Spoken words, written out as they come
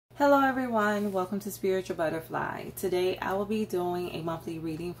Hello everyone, welcome to Spiritual Butterfly. Today I will be doing a monthly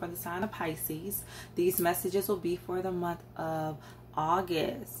reading for the sign of Pisces. These messages will be for the month of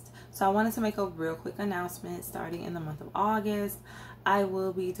August. So I wanted to make a real quick announcement. Starting in the month of August, I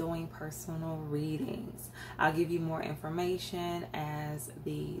will be doing personal readings. I'll give you more information as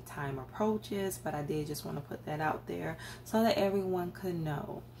the time approaches, but I did just want to put that out there so that everyone could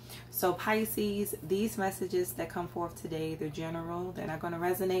know. So Pisces, these messages that come forth today, they're general. They're not going to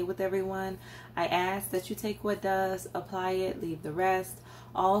resonate with everyone. I ask that you take what does, apply it, leave the rest.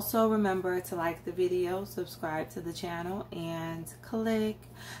 Also remember to like the video, subscribe to the channel, and click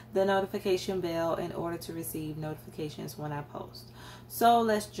the notification bell in order to receive notifications when I post. So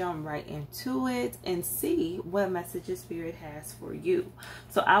let's jump right into it and see what messages Spirit has for you.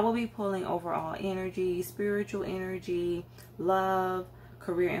 So I will be pulling overall energy, spiritual energy, love,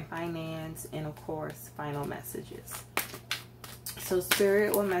 career and finance, and of course final messages. So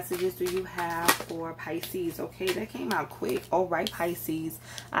Spirit, what messages do you have for Pisces? Okay, that came out quick. All right, Pisces,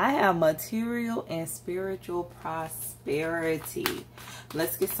 I have material and spiritual prosperity.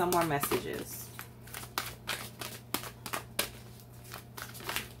 Let's get some more messages.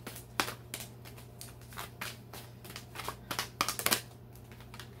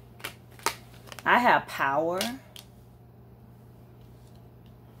 I have power.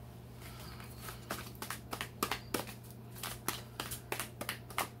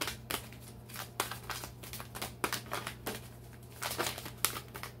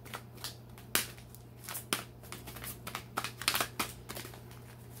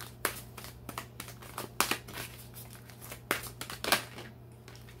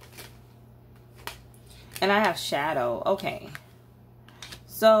 And I have shadow. Okay.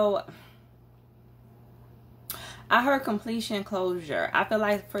 So I heard completion, closure. I feel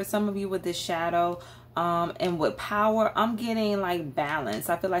like for some of you with this shadow and with power, I'm getting like balance.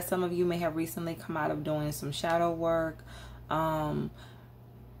 I feel like some of you may have recently come out of doing some shadow work. I'm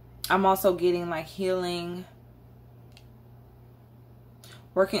also getting like healing,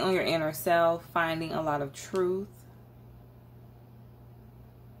 working on your inner self, finding a lot of truth.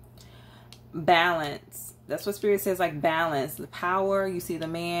 Balance. That's what Spirit says, like balance. The power, you see the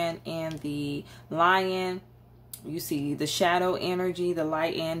man and the lion. You see the shadow energy, the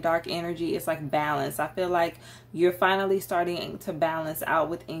light and dark energy. It's like balance. I feel like you're finally starting to balance out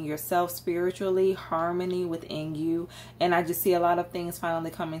within yourself spiritually, harmony within you. And I just see a lot of things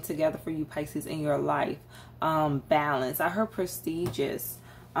finally coming together for you, Pisces, in your life. Balance. I heard prestigious.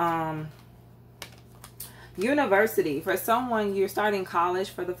 University. For someone, you're starting college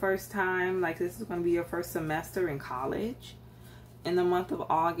for the first time. Like this is going to be your first semester in college in the month of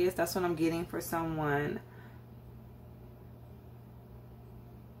August. That's what I'm getting for someone.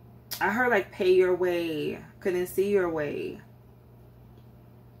 I heard like pay your way. Couldn't see your way.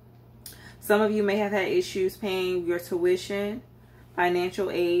 Some of you may have had issues paying your tuition, financial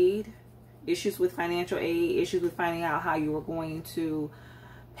aid, issues with financial aid, issues with finding out how you were going to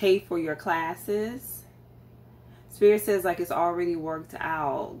pay for your classes. Spirit says like it's already worked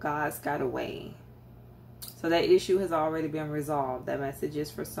out. God's got a way. So that issue has already been resolved. That message is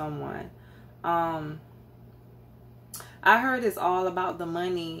for someone. I heard it's all about the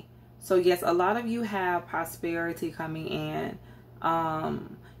money. So yes, a lot of you have prosperity coming in.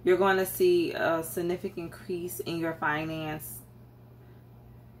 You're going to see a significant increase in your finance.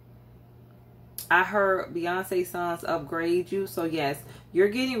 I heard Beyonce's sons upgrade you. So yes, you're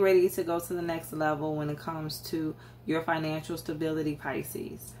getting ready to go to the next level when it comes to your financial stability,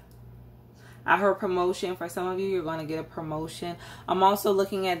 Pisces. I heard promotion. For some of you, you're going to get a promotion. I'm also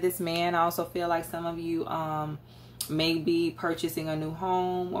looking at this man. I also feel like some of you may be purchasing a new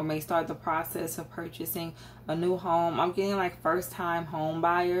home or may start the process of purchasing a new home. I'm getting like first time home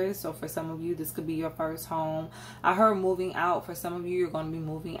buyers. So for some of you, this could be your first home. I heard moving out. For some of you, you're going to be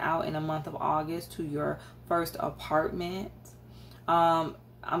moving out in the month of August to your first apartment. I'm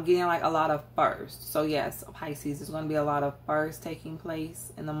getting like a lot of firsts. So yes, Pisces, there's going to be a lot of firsts taking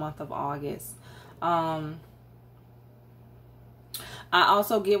place in the month of August. I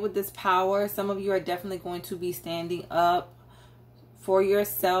also get with this power, some of you are definitely going to be standing up for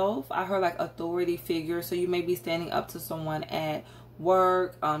yourself. I heard like authority figure. So you may be standing up to someone at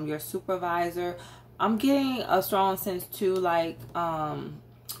work, your supervisor. I'm getting a strong sense too, like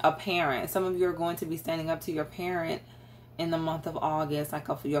a parent. Some of you are going to be standing up to your parent in the month of August, like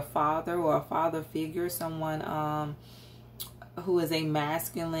your father or a father figure, someone who is a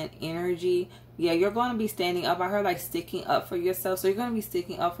masculine energy. Yeah, you're going to be standing up. I heard like sticking up for yourself. So you're going to be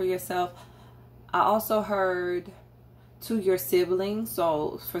sticking up for yourself. I also heard to your siblings.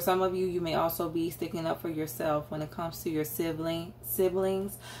 So for some of you, you may also be sticking up for yourself when it comes to your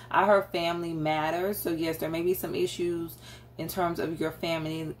siblings. I heard family matters. So yes, there may be some issues in terms of your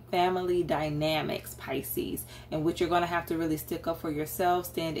family dynamics, Pisces, in which you're going to have to really stick up for yourself,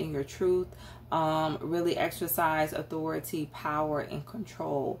 stand in your truth, really exercise authority, power, and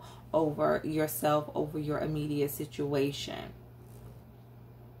control over yourself, over your immediate situation.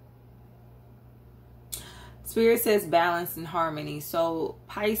 Spirit says balance and harmony. So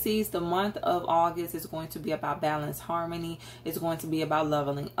Pisces, the month of August is going to be about balance, harmony. It's going to be about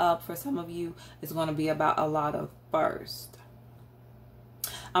leveling up. For some of you, it's going to be about a lot of first.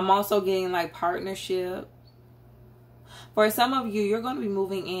 I'm also getting like partnership. For some of you, you're going to be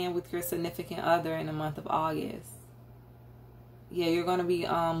moving in with your significant other in the month of August. Yeah, you're going to be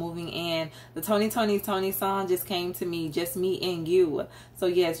moving in. The Tony song just came to me, just me and you. So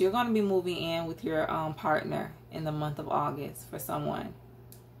yes, you're going to be moving in with your partner in the month of August for someone.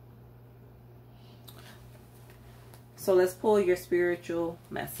 So let's pull your spiritual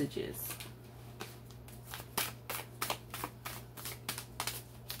messages.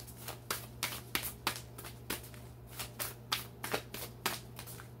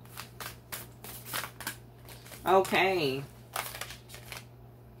 Okay.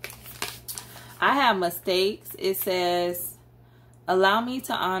 I have mistakes. It says, allow me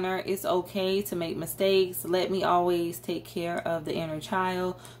to honor. It's okay to make mistakes. Let me always take care of the inner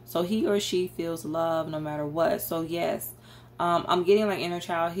child so he or she feels love no matter what. So yes, I'm getting like inner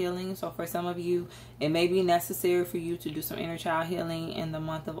child healing. So for some of you, it may be necessary for you to do some inner child healing in the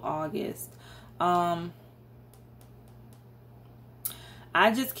month of August.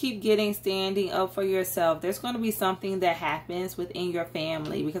 I just keep getting standing up for yourself. There's going to be something that happens within your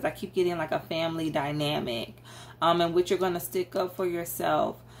family, because I keep getting like a family dynamic in which you're going to stick up for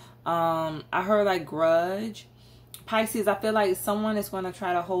yourself. I heard like grudge. Pisces, I feel like someone is going to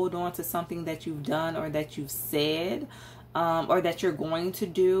try to hold on to something that you've done or that you've said or that you're going to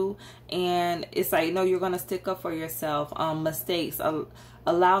do. And it's like, no, you're going to stick up for yourself. Mistakes.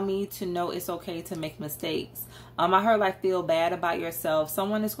 Allow me to know it's okay to make mistakes. I heard like feel bad about yourself.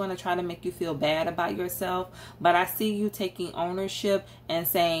 Someone is going to try to make you feel bad about yourself, but I see you taking ownership and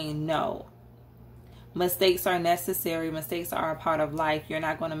saying no. Mistakes are necessary. Mistakes are a part of life. You're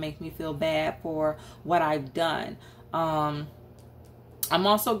not going to make me feel bad for what I've done. I'm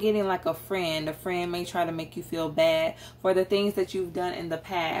also getting like a friend. A friend may try to make you feel bad for the things that you've done in the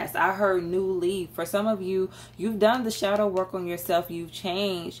past. I heard new leaf. For some of you, you've done the shadow work on yourself. You've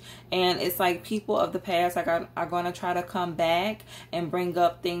changed. And it's like people of the past are going to try to come back and bring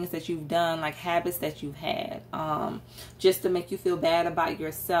up things that you've done, like habits that you've had, just to make you feel bad about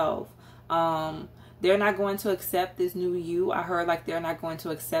yourself. They're not going to accept this new you. I heard like they're not going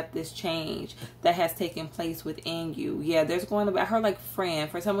to accept this change that has taken place within you. Yeah, there's going to be, I heard like friend.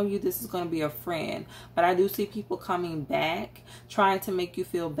 For some of you, this is going to be a friend. But I do see people coming back, trying to make you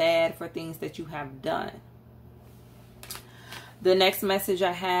feel bad for things that you have done. The next message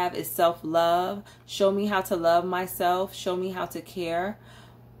I have is self-love. Show me how to love myself. Show me how to care.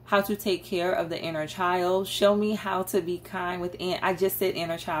 How to take care of the inner child. Show me how to be kind within. I just said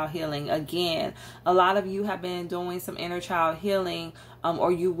inner child healing again. A lot of you have been doing some inner child healing,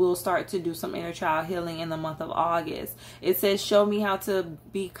 or you will start to do some inner child healing in the month of August. It says, show me how to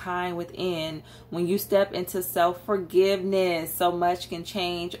be kind within. When you step into self-forgiveness, so much can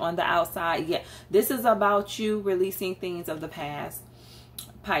change on the outside. Yeah, this is about you releasing things of the past,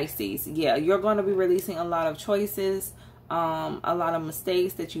 Pisces. Yeah, you're going to be releasing a lot of choices, a lot of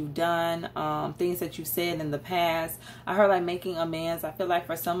mistakes that you've done, things that you said in the past. I heard like making amends. I feel like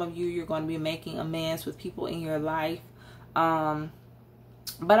for some of you, you're going to be making amends with people in your life.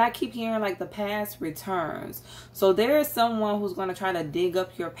 But I keep hearing like the past returns. So there is someone who's going to try to dig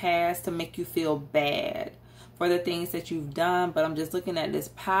up your past to make you feel bad for the things that you've done. But I'm just looking at this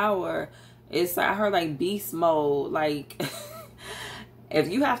power. It's, I heard like beast mode, like if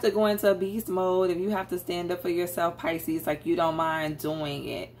you have to go into a beast mode, if you have to stand up for yourself, Pisces, like you don't mind doing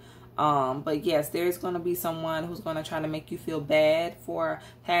it. But yes, there's going to be someone who's going to try to make you feel bad for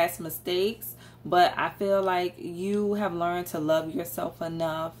past mistakes. But I feel like you have learned to love yourself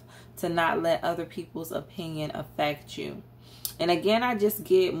enough to not let other people's opinion affect you. And again, I just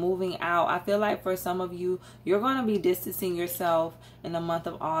get moving out. I feel like for some of you, you're going to be distancing yourself in the month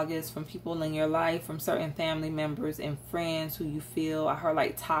of August from people in your life, from certain family members and friends who you feel, I heard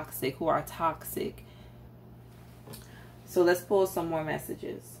like toxic, who are toxic. So let's pull some more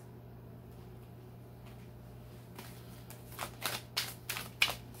messages.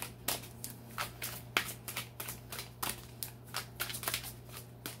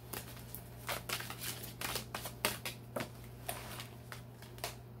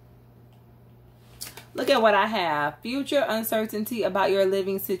 Look at what I have. Future uncertainty about your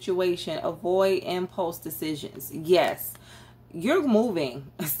living situation. Avoid impulse decisions. Yes. You're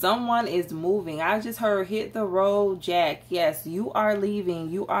moving. Someone is moving. I just heard hit the road, Jack. Yes, you are leaving.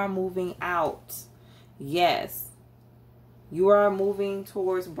 You are moving out. Yes. You are moving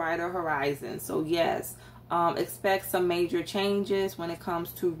towards brighter horizons. So yes, expect some major changes when it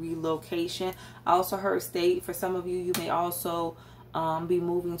comes to relocation. I also heard state. For some of you, you may also be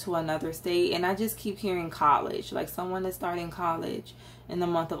moving to another state. And I just keep hearing college. Like someone is starting college in the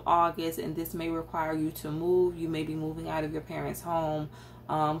month of August, and this may require you to move. You may be moving out of your parents' home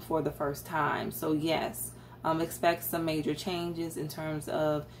for the first time. So yes, expect some major changes in terms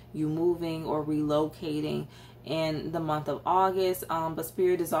of you moving or relocating in the month of August. But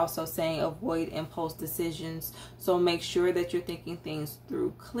Spirit is also saying avoid impulse decisions. So make sure that you're thinking things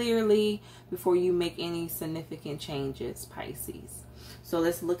through clearly before you make any significant changes, Pisces. So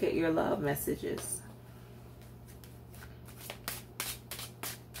let's look at your love messages.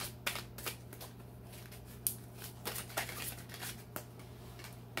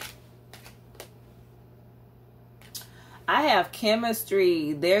 I have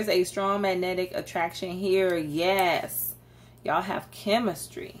chemistry. There's a strong magnetic attraction here. Yes. Y'all have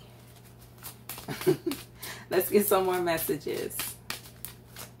chemistry. Let's get some more messages.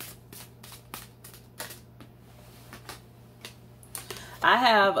 I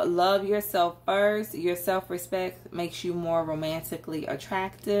have love yourself first. Your self-respect makes you more romantically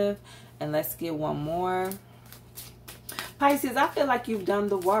attractive. And let's get one more. Pisces, I feel like you've done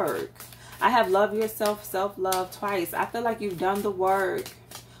the work. I have love yourself, self-love twice. I feel like you've done the work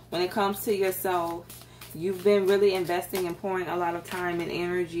when it comes to yourself. You've been really investing and pouring a lot of time and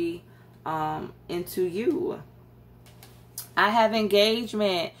energy into you. I have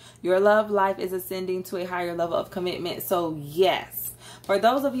engagement. Your love life is ascending to a higher level of commitment. So yes. For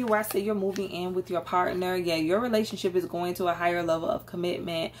those of you where I say you're moving in with your partner, yeah, your relationship is going to a higher level of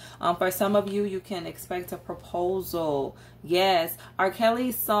commitment. For some of you, you can expect a proposal. Yes, R.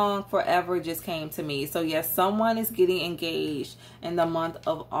 Kelly's song Forever just came to me. So yes, someone is getting engaged in the month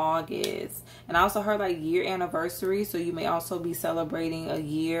of August. And I also heard like year anniversary. So you may also be celebrating a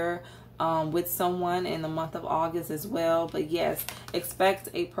year with someone in the month of August as well. But yes, expect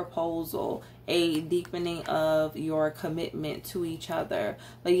a proposal, a deepening of your commitment to each other.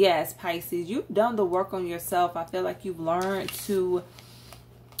 But yes, Pisces, you've done the work on yourself. I feel like you've learned to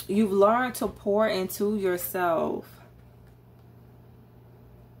pour into yourself.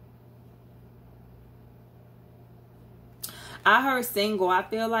 I heard single. I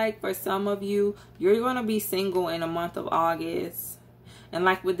feel like for some of you, you're going to be single in the month of August. And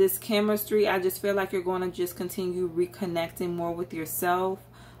like with this chemistry, I just feel like you're going to just continue reconnecting more with yourself.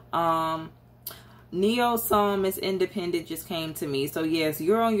 Neo's song Miss Independent just came to me. So yes,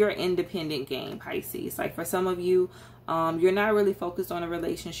 you're on your independent game, Pisces. Like for some of you, you're not really focused on a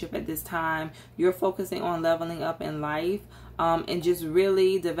relationship at this time. You're focusing on leveling up in life. And just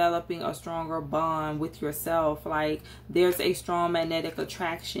really developing a stronger bond with yourself. Like there's a strong magnetic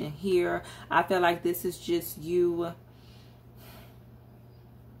attraction here. I feel like this is just you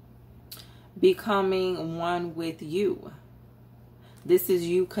becoming one with you. This is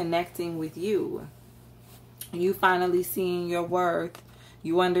you connecting with you. You finally seeing your worth.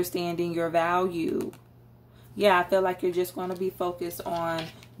 You understanding your value. Yeah, I feel like you're just going to be focused on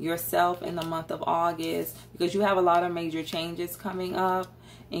yourself in the month of August because you have a lot of major changes coming up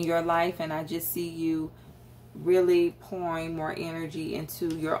in your life. And I just see you really pouring more energy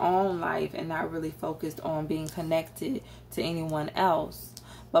into your own life and not really focused on being connected to anyone else.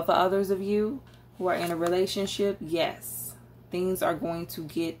 But for others of you who are in a relationship, yes, things are going to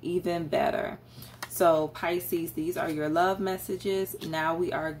get even better. So Pisces, these are your love messages. Now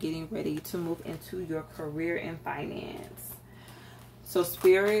we are getting ready to move into your career and finance. So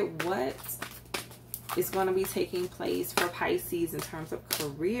Spirit, what is going to be taking place for Pisces in terms of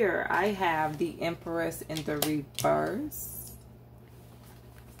career? I have the Empress in the reverse.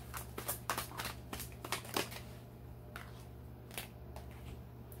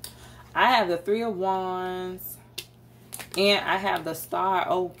 I have the Three of Wands. And I have the Star.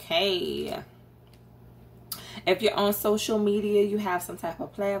 Okay. If you're on social media, you have some type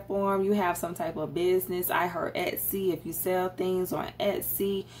of platform, you have some type of business. I heard Etsy. If you sell things on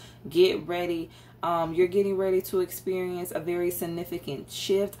Etsy, get ready. You're getting ready to experience a very significant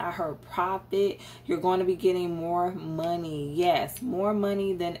shift. I heard profit. You're going to be getting more money. Yes, more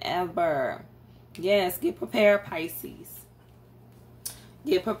money than ever. Yes, get prepared, Pisces.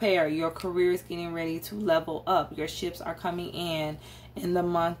 Get prepared. Your career is getting ready to level up. Your ships are coming in the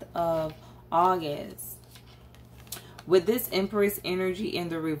month of August. With this Empress energy in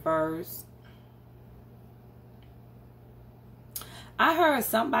the reverse, I heard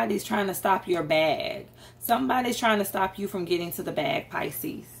somebody's trying to stop your bag. Somebody's trying to stop you from getting to the bag,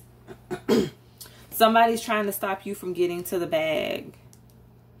 Pisces. Somebody's trying to stop you from getting to the bag.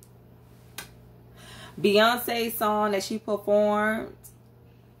 Beyonce's song that she performed,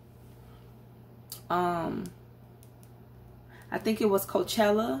 I think it was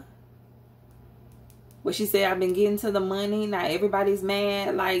Coachella, where she said, I've been getting to the money, now everybody's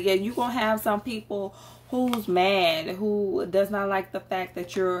mad. Like, yeah, you're going to have some people who's mad, who does not like the fact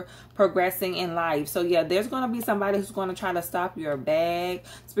that you're progressing in life. So yeah, there's going to be somebody who's going to try to stop your bag.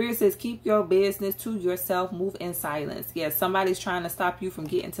 Spirit says, keep your business to yourself, move in silence. Yeah, somebody's trying to stop you from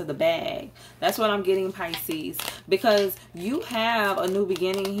getting to the bag. That's what I'm getting, Pisces, because you have a new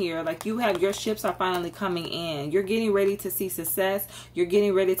beginning here. Like, you have, your ships are finally coming in. You're getting ready to see success. You're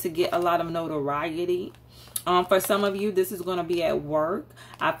getting ready to get a lot of notoriety. For some of you, this is going to be at work.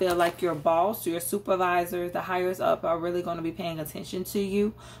 I feel like your boss, your supervisors, the higher up are really going to be paying attention to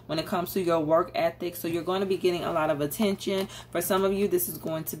you when it comes to your work ethic. So you're going to be getting a lot of attention. For some of you, this is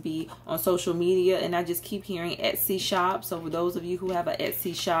going to be on social media. And I just keep hearing Etsy shop. So for those of you who have an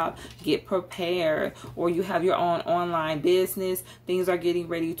Etsy shop, get prepared. Or you have your own online business, things are getting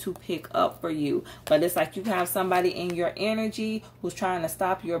ready to pick up for you. But it's like you have somebody in your energy who's trying to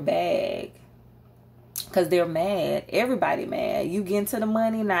stop your bag. Because they're mad. Everybody mad. You get into the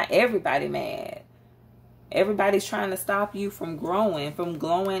money, not everybody mad. Everybody's trying to stop you from growing, from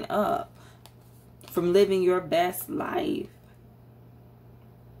glowing up, from living your best life.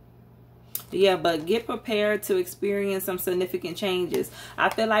 Yeah, but get prepared to experience some significant changes. I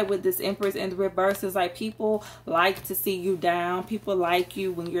feel like with this Empress in the reverse, it's like people like to see you down. People like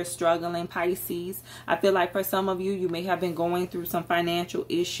you when you're struggling, Pisces. I feel like for some of you, you may have been going through some financial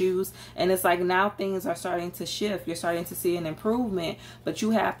issues. And it's like now things are starting to shift. You're starting to see an improvement. But you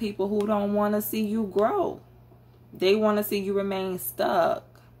have people who don't want to see you grow. They want to see you remain stuck.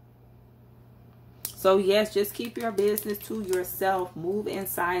 So yes, just keep your business to yourself. Move in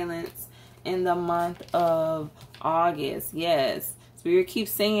silence in the month of August. Yes, Spirit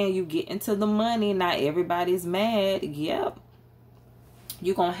keeps saying you get into the money, not everybody's mad. Yep,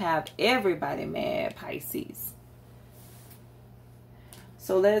 you're gonna have everybody mad, Pisces.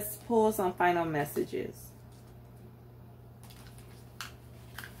 So let's pull some final messages.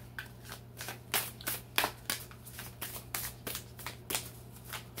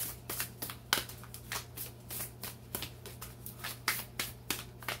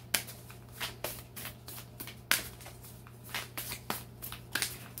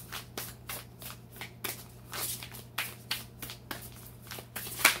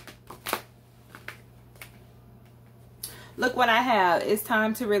 Look what I have. It's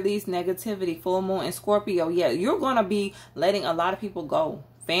time to release negativity. Full moon in Scorpio. Yeah, you're going to be letting a lot of people go.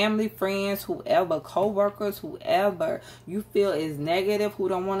 Family, friends, whoever, co-workers, whoever you feel is negative, who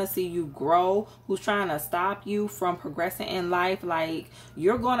don't want to see you grow, who's trying to stop you from progressing in life. Like,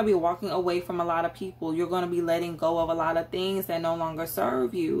 you're going to be walking away from a lot of people. You're going to be letting go of a lot of things that no longer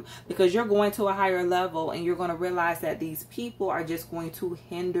serve you, because you're going to a higher level and you're going to realize that these people are just going to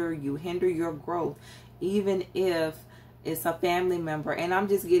hinder you, hinder your growth, even if it's a family member. And I'm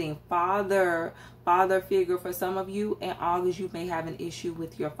just getting father figure for some of you. In August, you may have an issue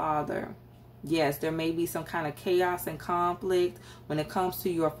with your father. Yes, there may be some kind of chaos and conflict when it comes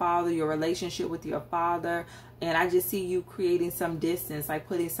to your father, your relationship with your father. And I just see you creating some distance, like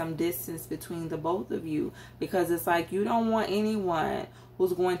putting some distance between the both of you, because it's like you don't want anyone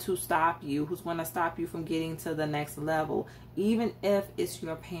who's going to stop you, who's going to stop you from getting to the next level, even if it's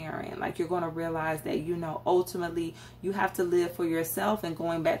your parent. Like, you're going to realize that, you know, ultimately you have to live for yourself, and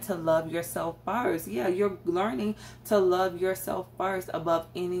going back to love yourself first. Yeah, you're learning to love yourself first above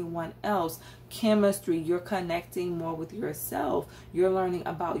anyone else. Chemistry, you're connecting more with yourself. You're learning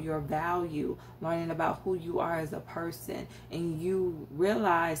about your value, learning about who you are as a person, and you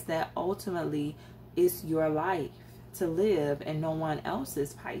realize that ultimately it's your life to live and no one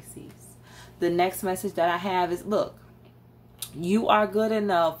else's, Pisces. The next message that I have is, look, you are good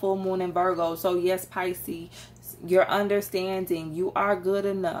enough. Full moon in Virgo. So yes, Pisces, you're understanding. You are good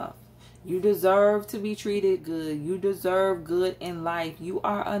enough. You deserve to be treated good. You deserve good in life. You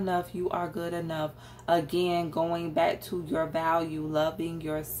are enough. You are good enough. Again, going back to your value, loving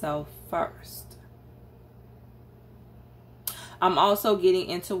yourself first. I'm also getting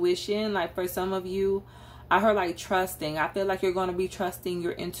intuition. Like, for some of you, I heard like trusting. I feel like you're going to be trusting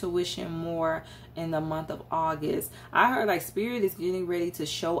your intuition more in the month of August. I heard like Spirit is getting ready to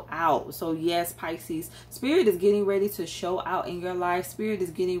show out. So yes, Pisces, Spirit is getting ready to show out in your life. Spirit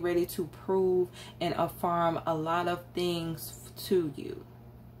is getting ready to prove and affirm a lot of things to you.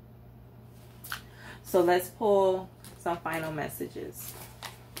 So let's pull some final messages.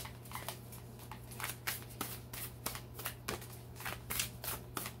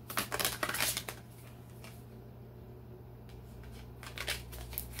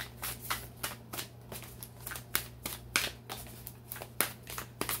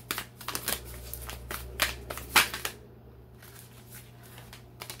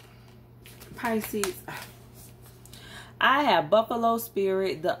 Pisces, I have Buffalo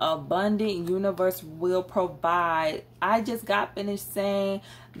Spirit. The abundant universe will provide. I just got finished saying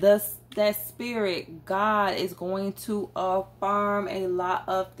that Spirit, God is going to affirm a lot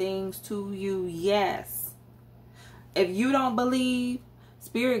of things to you. Yes. If you don't believe,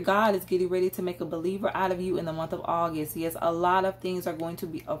 Spirit, God is getting ready to make a believer out of you in the month of August. Yes, a lot of things are going to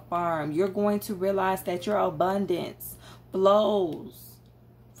be affirmed. You're going to realize that your abundance flows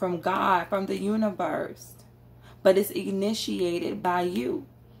from God, from the universe, but it's initiated by you.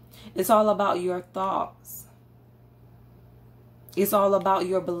 It's all about your thoughts. It's all about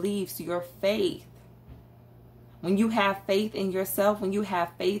your beliefs, your faith. When you have faith in yourself, when you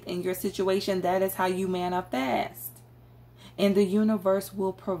have faith in your situation, that is how you manifest. And the universe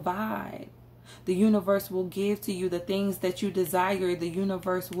will provide. The universe will give to you the things that you desire. The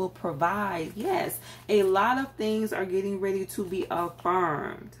universe will provide. Yes, a lot of things are getting ready to be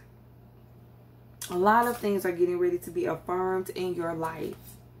affirmed. A lot of things are getting ready to be affirmed in your life.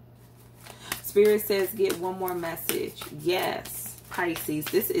 Spirit says get one more message. Yes, Pisces,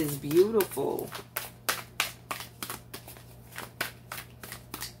 this is beautiful.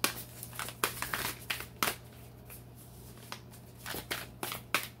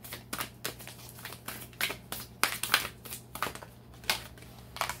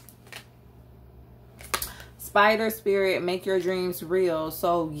 Spider Spirit, make your dreams real.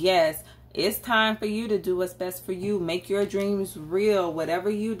 So yes, it's time for you to do what's best for you. Make your dreams real. Whatever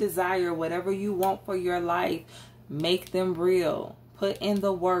you desire, whatever you want for your life, make them real. Put in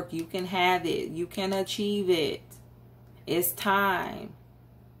the work. You can have it. You can achieve it. It's time.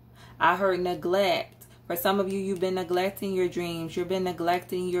 I heard neglect. For some of you, you've been neglecting your dreams. You've been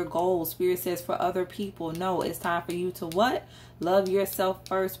neglecting your goals. Spirit says for other people. No, it's time for you to what? Love yourself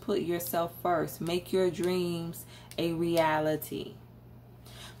first. Put yourself first. Make your dreams a reality.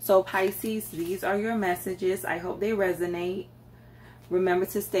 So Pisces, these are your messages. I hope they resonate. Remember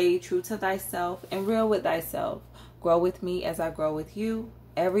to stay true to thyself and real with thyself. Grow with me as I grow with you.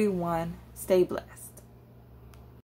 Everyone, stay blessed.